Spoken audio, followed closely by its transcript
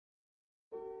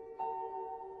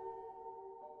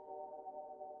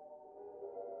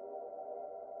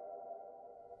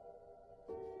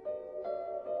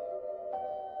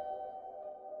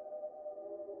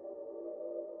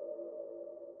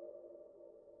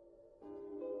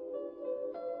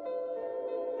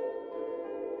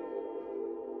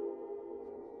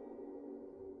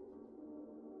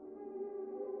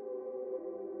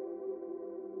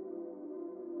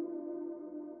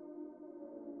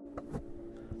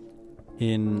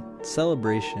In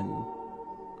celebration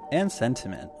and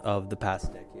sentiment of the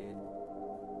past decade,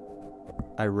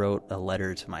 I wrote a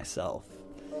letter to myself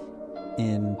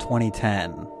in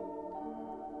 2010.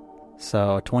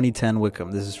 So 2010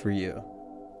 Wickham, this is for you.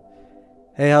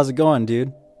 Hey, how's it going,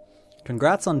 dude?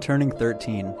 Congrats on turning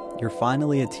 13. You're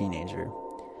finally a teenager.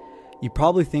 You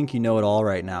probably think you know it all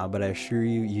right now, but I assure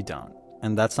you, you don't.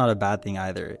 And that's not a bad thing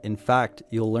either. In fact,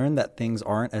 you'll learn that things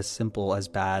aren't as simple as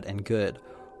bad and good,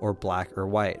 or black or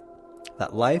white.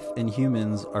 That life and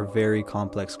humans are very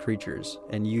complex creatures,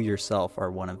 and you yourself are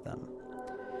one of them.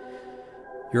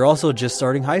 You're also just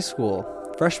starting high school.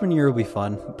 Freshman year will be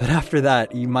fun, but after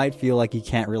that, you might feel like you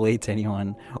can't relate to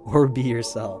anyone or be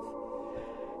yourself.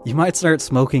 You might start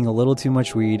smoking a little too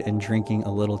much weed and drinking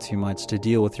a little too much to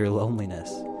deal with your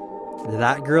loneliness.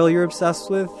 That girl you're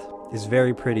obsessed with is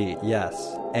very pretty,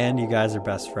 yes, and you guys are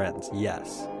best friends,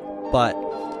 yes. But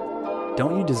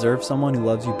don't you deserve someone who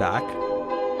loves you back?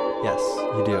 Yes,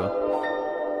 you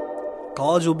do.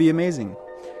 College will be amazing.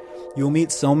 You'll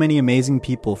meet so many amazing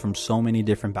people from so many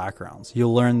different backgrounds.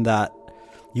 You'll learn that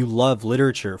you love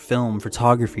literature, film,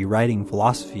 photography, writing,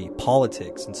 philosophy,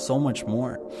 politics, and so much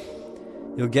more.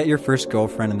 You'll get your first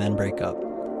girlfriend and then break up,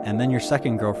 and then your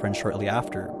second girlfriend shortly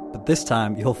after. But this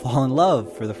time, you'll fall in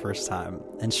love for the first time,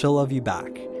 and she'll love you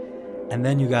back. And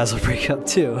then you guys will break up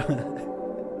too.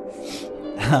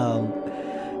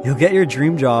 You'll get your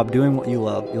dream job doing what you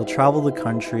love. You'll travel the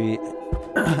country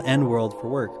and world for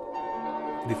work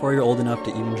before you're old enough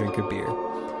to even drink a beer.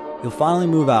 You'll finally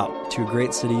move out to a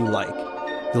great city you like.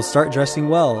 You'll start dressing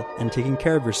well and taking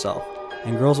care of yourself,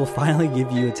 and girls will finally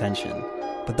give you attention.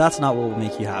 But that's not what will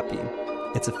make you happy.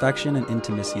 It's affection and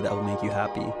intimacy that will make you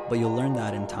happy, but you'll learn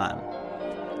that in time.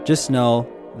 Just know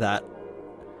that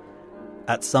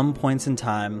at some points in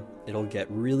time, it'll get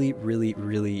really, really,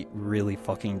 really, really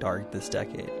fucking dark this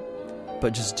decade.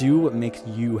 But just do what makes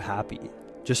you happy.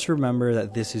 Just remember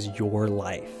that this is your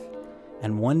life.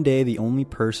 And one day, the only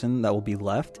person that will be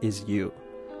left is you.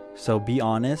 So be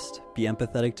honest, be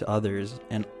empathetic to others,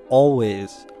 and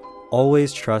always,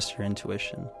 always trust your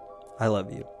intuition. I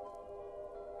love you.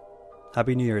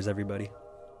 Happy New Year's, everybody.